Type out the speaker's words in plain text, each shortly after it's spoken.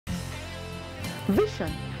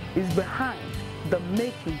Vision is behind the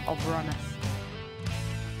making of runners.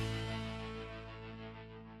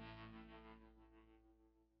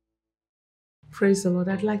 Praise the Lord.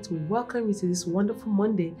 I'd like to welcome you to this wonderful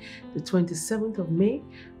Monday, the 27th of May,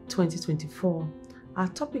 2024. Our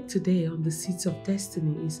topic today on the Seeds of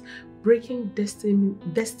Destiny is breaking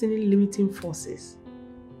destiny limiting forces.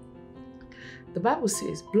 The Bible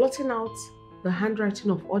says, blotting out the handwriting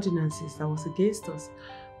of ordinances that was against us,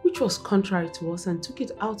 which was contrary to us, and took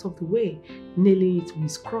it out of the way, nailing it to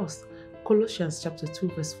his cross. Colossians chapter 2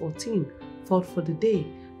 verse 14. Thought for the day.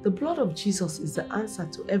 The blood of Jesus is the answer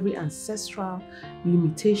to every ancestral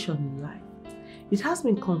limitation in life. It has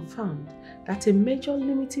been confirmed that a major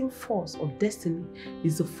limiting force of destiny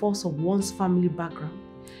is the force of one's family background.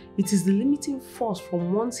 It is the limiting force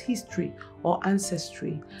from one's history or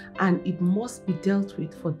ancestry, and it must be dealt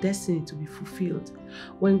with for destiny to be fulfilled.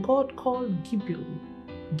 When God called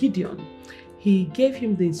Gideon, he gave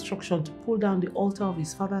him the instruction to pull down the altar of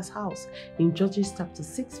his father's house in Judges chapter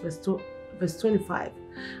 6 verse 25.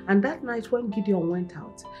 And that night when Gideon went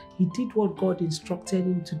out, he did what God instructed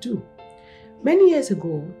him to do. Many years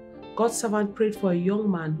ago, God's servant prayed for a young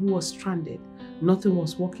man who was stranded. Nothing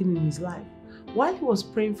was working in his life. While he was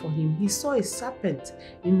praying for him, he saw a serpent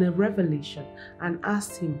in a revelation and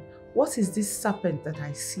asked him, "What is this serpent that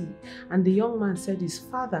I see?" And the young man said his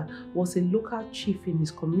father was a local chief in his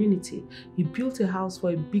community. He built a house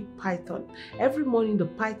for a big python. Every morning the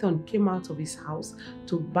python came out of his house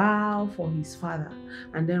to bow for his father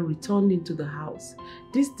and then returned into the house.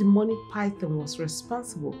 This demonic python was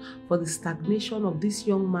responsible for the stagnation of this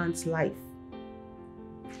young man's life.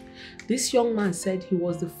 This young man said he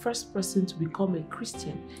was the first person to become a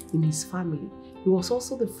Christian in his family. He was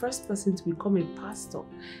also the first person to become a pastor.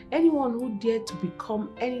 Anyone who dared to become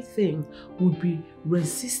anything would be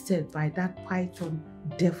resisted by that python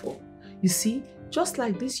devil. You see, just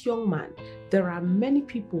like this young man, there are many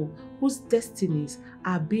people whose destinies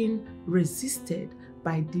are being resisted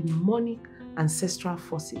by demonic ancestral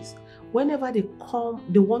forces. Whenever they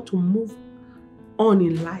want to move on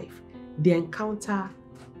in life, they encounter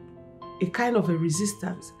a kind of a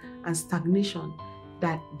resistance and stagnation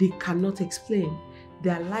that they cannot explain.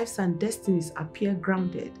 Their lives and destinies appear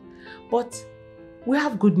grounded. But we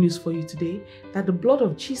have good news for you today, that the blood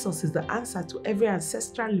of Jesus is the answer to every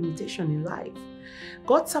ancestral limitation in life.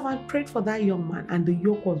 God's servant prayed for that young man and the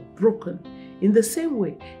yoke was broken. In the same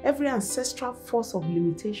way, every ancestral force of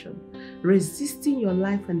limitation resisting your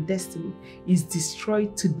life and destiny is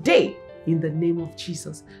destroyed today in the name of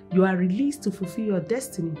Jesus. You are released to fulfill your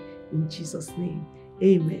destiny in Jesus' name.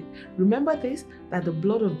 Amen. Remember this, that the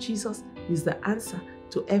blood of Jesus is the answer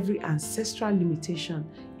to every ancestral limitation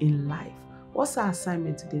in life. What's our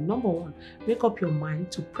assignment today? Number one, make up your mind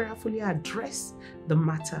to prayerfully address the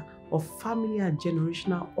matter of family and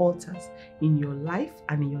generational altars in your life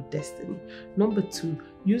and in your destiny. Number two,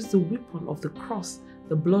 use the weapon of the cross,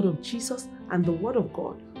 the blood of Jesus and the word of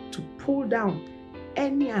God to pull down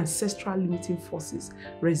any ancestral limiting forces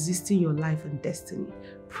resisting your life and destiny.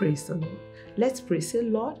 Praise the Lord. Let's pray. Say,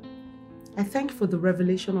 Lord, I thank you for the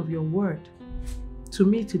revelation of your word to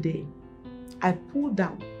me today. I pull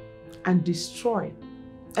down and destroy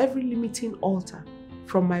every limiting altar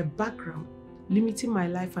from my background, limiting my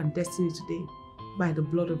life and destiny today by the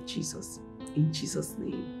blood of Jesus. In Jesus'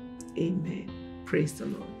 name, amen. Praise the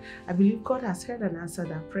Lord. I believe God has heard and answered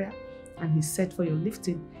that prayer, and He's set for your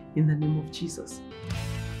lifting in the name of Jesus.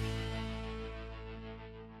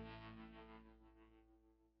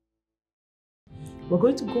 We're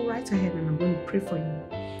going to go right ahead and I'm going to pray for you.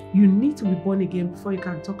 You need to be born again before you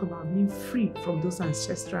can talk about being free from those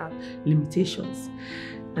ancestral limitations.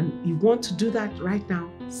 And you want to do that right now,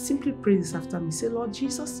 simply pray this after me. Say, Lord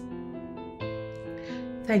Jesus,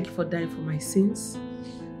 thank you for dying for my sins.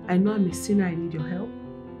 I know I'm a sinner, I need your help.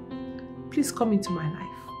 Please come into my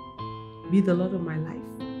life. Be the Lord of my life.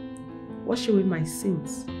 Wash away my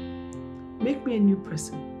sins. Make me a new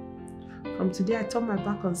person. From today, I turn my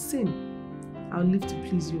back on sin. I'll live to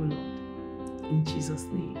please you, Lord. In Jesus'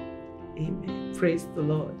 name, amen. Praise the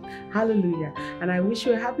Lord. Hallelujah. And I wish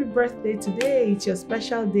you a happy birthday today. It's your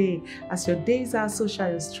special day. As your days are, so shall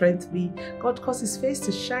your strength be. God cause His face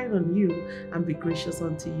to shine on you and be gracious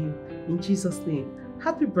unto you. In Jesus' name,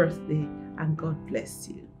 happy birthday and God bless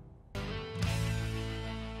you.